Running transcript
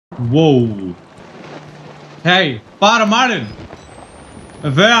Whoa. Hey, Father Martin.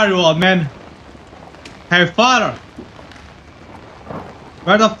 Where are you, old man? Hey, Father.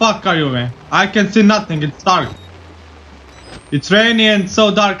 Where the fuck are you, man? I can see nothing. It's dark. It's rainy and so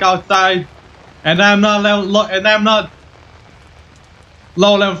dark outside, and I'm not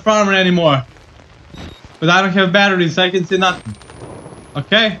low level farmer anymore. But I don't have batteries, so I can see nothing.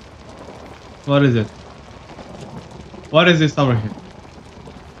 Okay. What is it? What is this over here?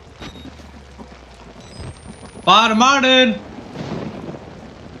 Father Martin!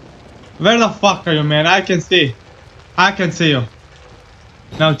 Where the fuck are you, man? I can see. I can see you.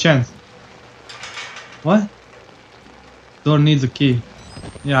 No chance. What? Door needs a key.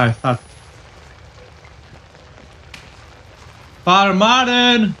 Yeah, I thought. Father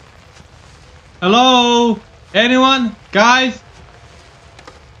Martin! Hello? Anyone? Guys?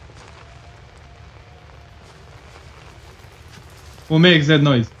 Who makes that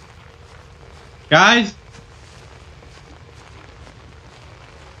noise? Guys?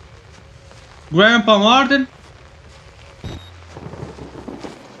 Grandpa Martin?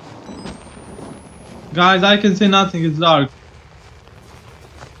 Guys, I can see nothing, it's dark.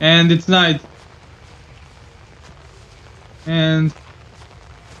 And it's night. And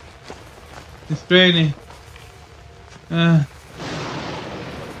it's rainy.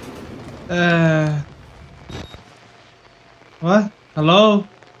 What? Hello?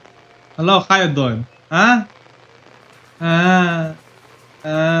 Hello, how you doing? Huh?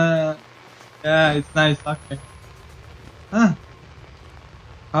 Yeah, it's nice, okay. Huh?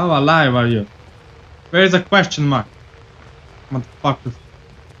 How alive are you? Where is a question mark? Motherfuckers.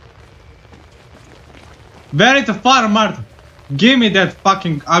 Where is the Father Martin? Give me that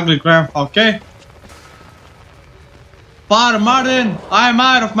fucking ugly grandpa, okay? Father Martin, I'm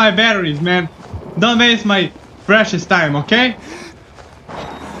out of my batteries, man. Don't waste my precious time, okay?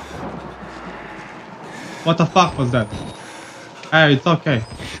 What the fuck was that? Hey, it's okay.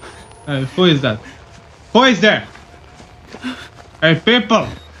 Hey, who is that? Who is there? Hey, people!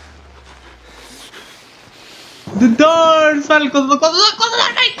 The door!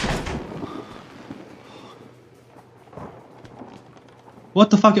 What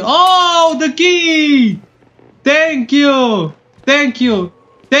the fuck? Oh, the key! Thank you! Thank you!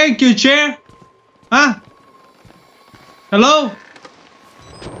 Thank you, chair! Huh? Hello?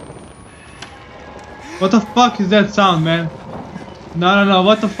 What the fuck is that sound, man? No,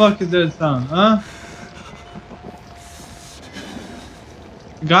 what the fuck is that sound, huh?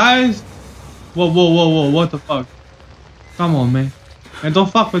 Guys? Whoa, what the fuck? Come on, man. And don't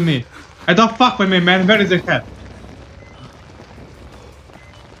fuck with me. And don't fuck with me, man. Where is the cat?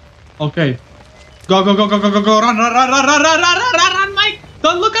 Okay. Go, run, Mike!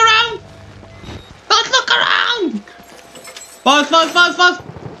 Don't look around! Don't look around! Fast!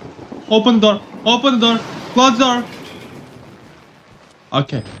 Open the door, close the door.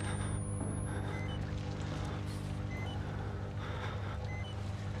 Okay.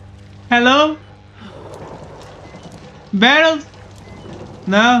 Hello? Barrels?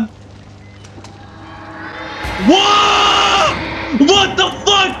 No? Whoa! What the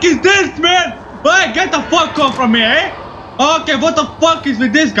fuck is this, man? Hey, get the fuck off from me, eh? Okay, what the fuck is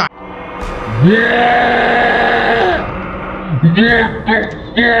with this guy? What the fuck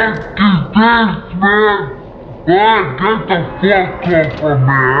is this, man? Hey, get the fuck off from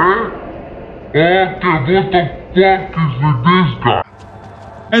me, eh? Okay, what the fuck is with this guy?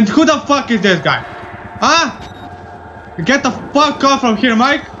 And who the fuck is this guy? Huh? Get the fuck off from here,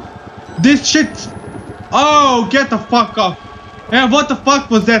 Mike. This shit. Oh, get the fuck off. And what the fuck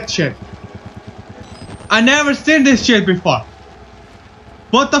was that shit? I never seen this shit before.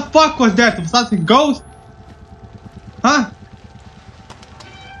 What the fuck was that? Something ghost? Huh?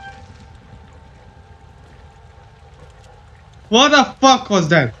 What the fuck was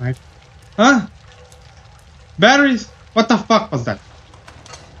that, Mike? Huh? Batteries? What the fuck was that?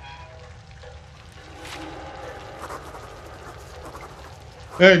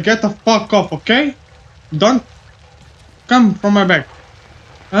 Hey, get the fuck off, okay? Don't come from my back.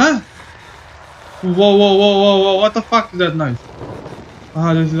 Huh? Whoa, what the fuck is that noise?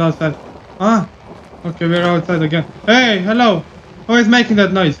 Ah, this is outside. Huh? Okay, we're outside again. Hey, hello! Who is making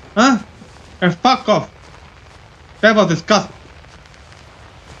that noise? Huh? Hey, fuck off! That was disgusting.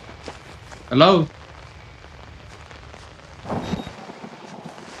 Hello?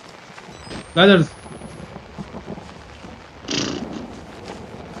 Ladders.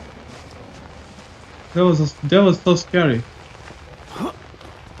 That was so scary.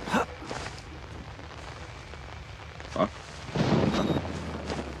 Fuck.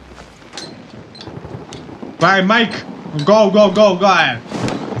 Bye, Mike. Go ahead.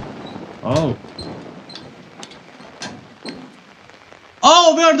 Oh.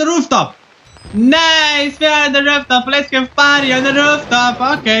 Oh, we're on the rooftop. Nice, we're on the rooftop. Let's have party on the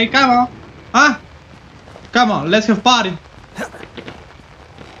rooftop. Okay, come on. Huh? Come on, let's have party.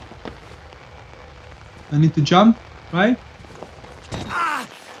 I need to jump, right?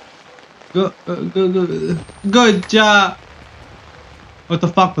 Good job. What the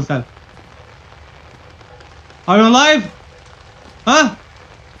fuck was that? Are you alive? Huh?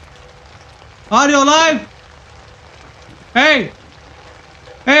 Are you alive? Hey!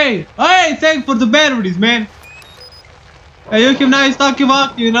 Hey! Hey! Thanks for the batteries, man. Hey, you can nice talkie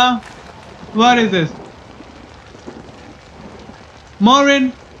walkie, you know? What is this?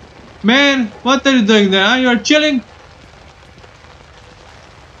 Maureen? Man, what are you doing there, huh? You're chilling?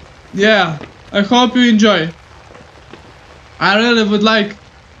 Yeah, I hope you enjoy. I really would like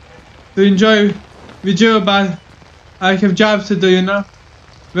to enjoy with you, but I have jobs to do, you know?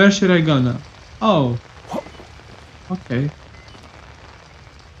 Where should I go now? Oh. Okay.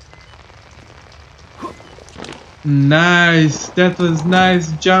 Nice. That was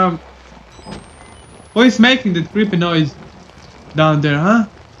nice jump. Who is making that creepy noise down there, huh?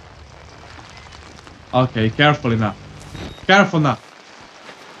 Okay, careful now. Careful now.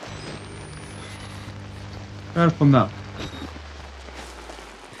 Careful now.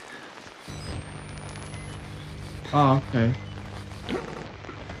 Oh, okay.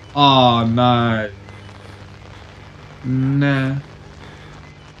 Oh, nice. Nah.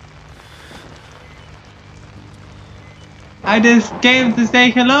 I just came to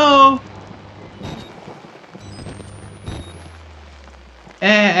say hello.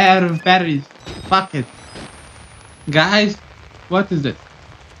 Out of batteries. Fuck it. Guys, what is it?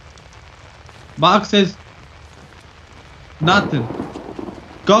 Boxes. Nothing.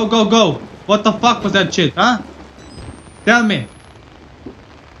 Go, go, go. What the fuck was that shit, huh? Tell me.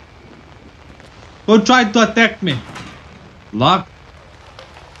 Who tried to attack me? Lock.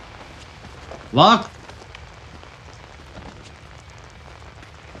 Lock.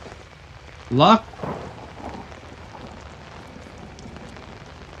 Lock.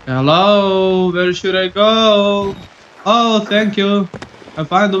 Hello, where should I go? Oh, thank you. I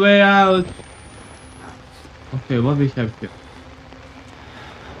found a way out. Okay, what we have here?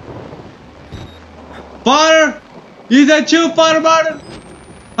 Father! Is that you, Father Martin?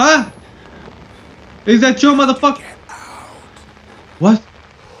 Huh? Is that you, motherfucker? What?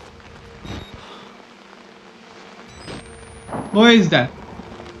 Who is that?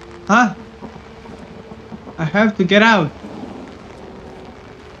 Huh? I have to get out.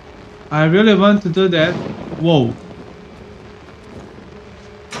 I really want to do that. Whoa.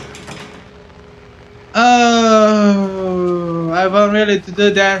 Oh, I want really to do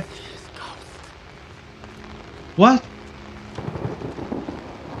that. What?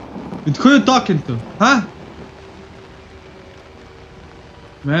 With who you talking to? Huh?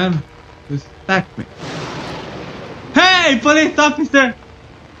 Man, just attack me. Hey, police officer!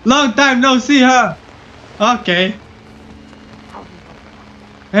 Long time no see, huh? Okay.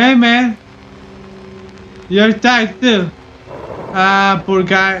 Hey, man. You're tired too. Ah, poor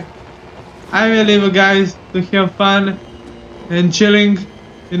guy. I will leave you guys to have fun and chilling,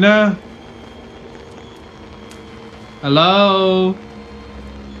 you know? Hello?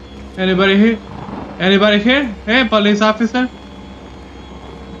 Anybody here? Anybody here? Hey, police officer.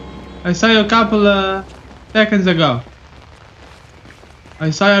 I saw you a couple seconds ago. I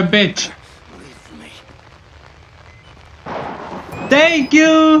saw your bitch. Thank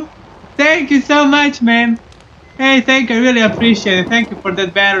you! Thank you so much, man. Hey, thank you. I really appreciate it. Thank you for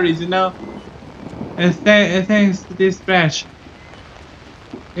that batteries, you know? And thanks to this trash.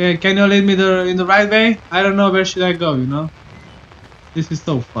 Yeah, can you lead me in the right way? I don't know where should I go, you know? This is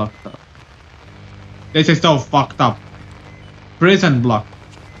so fucked up. This is so fucked up. Prison block.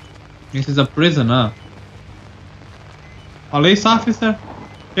 This is a prison, huh? Police officer?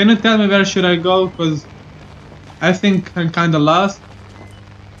 Can you tell me where should I go? Because I think I'm kinda lost.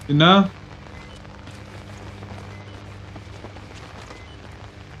 You know?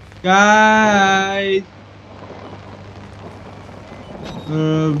 Guys!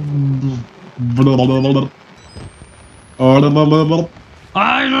 I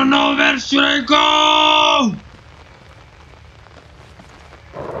don't know where should I go!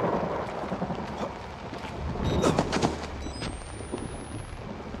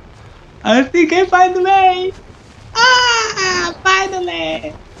 I think I find the way! Ah!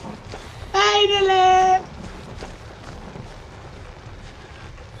 Finally! Finally!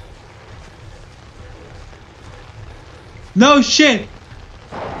 No shit!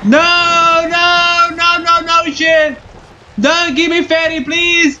 No shit! Don't give me ferry,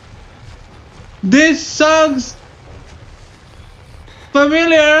 please! This sounds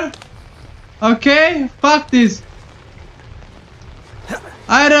familiar. Okay, fuck this.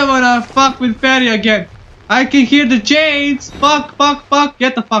 I don't wanna fuck with Ferry again. I can hear the chains. Fuck, fuck, fuck.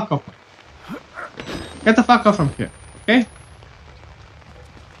 Get the fuck off. Get the fuck off from here. Okay?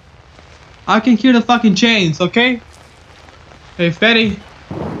 I can hear the fucking chains, okay? Hey, Ferry.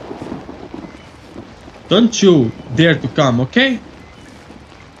 Don't you dare to come, okay?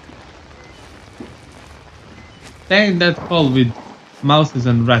 Stay in that hole with mouses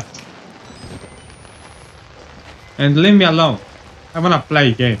and rats. And leave me alone. I wanna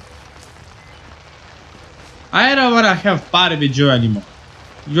play a game. I don't wanna have party with you anymore.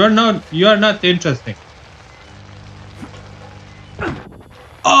 You're not interesting.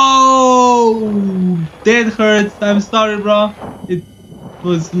 Oh, that hurts. I'm sorry, bro. It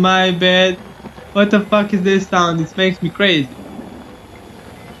was my bad. What the fuck is this sound? It makes me crazy.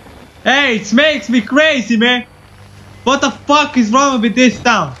 Hey, it makes me crazy, man. What the fuck is wrong with this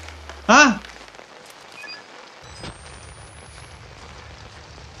sound? Huh?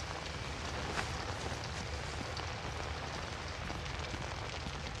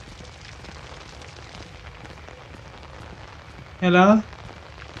 Hello?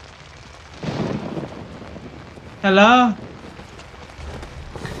 Hello?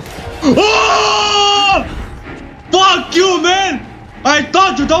 Oh! Fuck you, man! I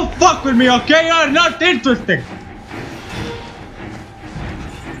told you don't fuck with me, okay? You're not interesting.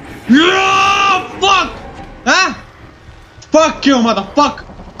 Yeah, fuck! Huh? Fuck you, motherfucker!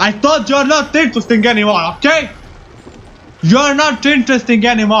 I thought you're not interesting anymore, okay? You're not interesting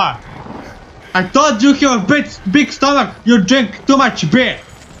anymore. I thought you have a big stomach. You drink too much beer.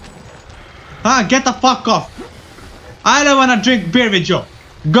 Huh? Get the fuck off. I don't wanna drink beer with you.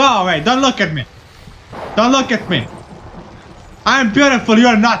 Go away. Don't look at me. Don't look at me. I'm beautiful.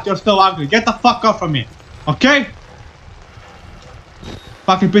 You're not. You're so ugly. Get the fuck off from me. Okay?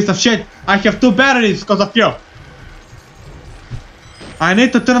 Fucking piece of shit. I have 2 batteries because of you. I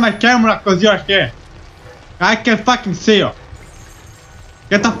need to turn my camera because you're here. I can fucking see you.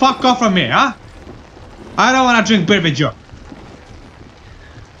 Get the fuck off from me, huh? I don't wanna drink beer with you.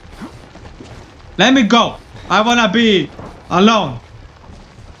 Let me go. I wanna be alone.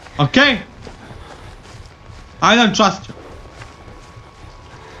 Okay? I don't trust you.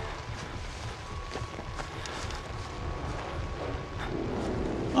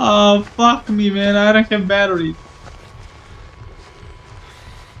 Oh, fuck me, man. I don't have batteries.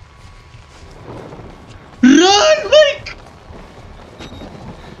 Run, Mike!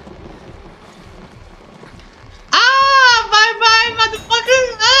 Ah, bye-bye,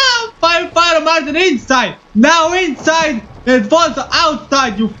 motherfuckers! Ah, fire Martin inside! Now inside! It was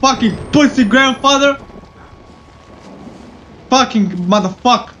outside, you fucking pussy grandfather! Fucking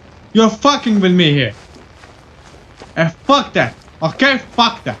motherfucker! You're fucking with me here. And fuck that. Okay?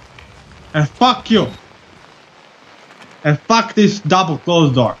 Fuck that. And fuck you. And fuck this double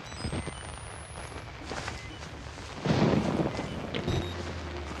closed door.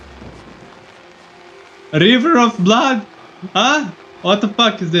 River of blood? Huh? What the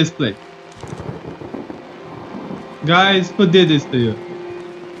fuck is this place? Guys, who did this to you?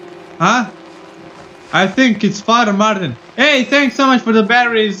 Huh? I think it's Father Martin. Hey, thanks so much for the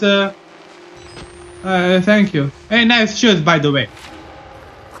batteries. Thank you. Hey, nice shoes, by the way.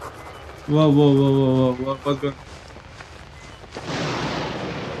 Whoa. What's going on?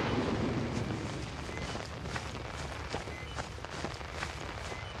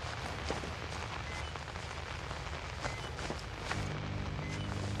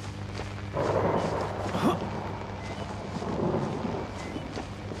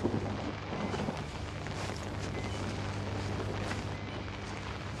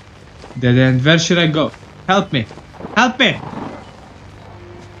 Dead end. Where should I go? Help me. Help me.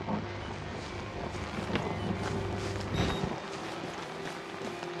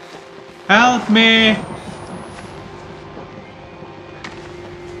 Help me.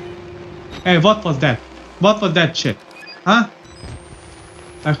 Hey, what was that? What was that shit? Huh?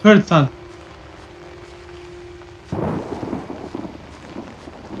 I heard something.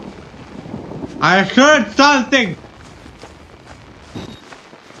 I heard something.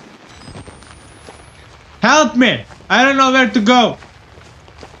 Help me! I don't know where to go.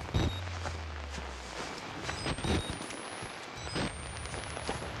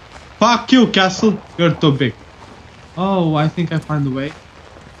 Fuck you, castle. You're too big. Oh, I think I found a way.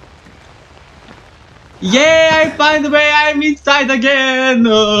 Yeah, I find a way. I'm inside again.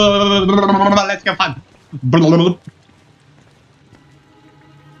 Let's get fun.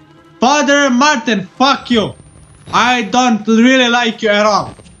 Father Martin, fuck you. I don't really like you at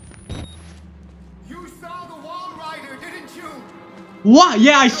all. What?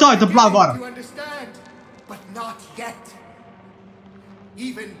 Yeah, I saw it, the blood water. You understand, but not yet.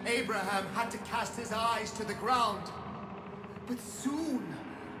 Even Abraham had to cast his eyes to the ground. But soon,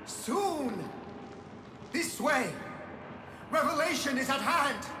 this way, revelation is at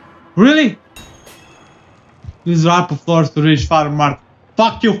hand. Really? Use upper floors to reach Father Martin.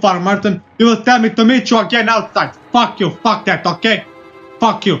 Fuck you, Father Martin. You will tell me to meet you again outside. Fuck you, fuck that, okay?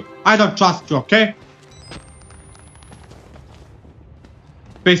 Fuck you. I don't trust you, okay?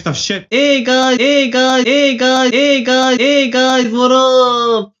 Piece of shit. Hey guys, what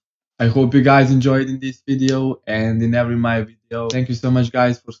up? I hope you guys enjoyed in this video and in every my video. Thank you so much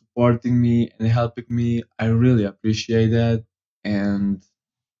guys for supporting me and helping me. I really appreciate that. And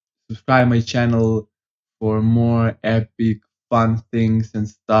subscribe my channel for more epic fun things and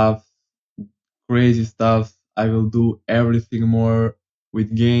stuff, crazy stuff. I will do everything more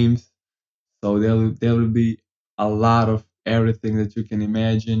with games. So there will be a lot of everything that you can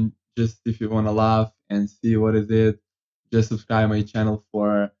imagine. Just if you want to laugh and see what is it, just subscribe my channel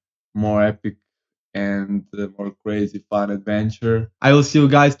for more epic and more crazy fun adventure. I will see you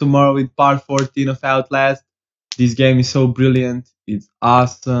guys tomorrow with part 14 of Outlast. This game is so brilliant. It's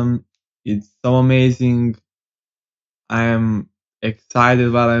awesome. It's so amazing. I am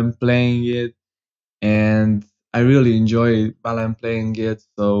excited while I'm playing it, and I really enjoy it while I'm playing it.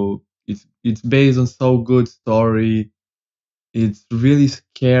 So it's based on so good story. It's really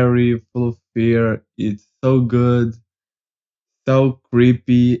scary, full of fear. It's so good, so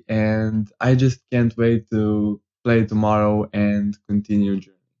creepy, and I just can't wait to play tomorrow and continue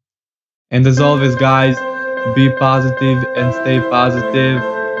journey. And as always, guys, be positive and stay positive.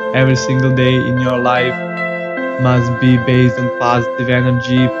 Every single day in your life must be based on positive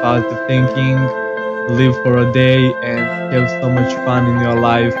energy, positive thinking. Live for a day and have so much fun in your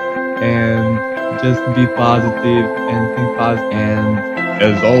life, and just be positive and think positive. And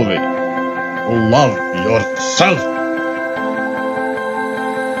as always, love yourself.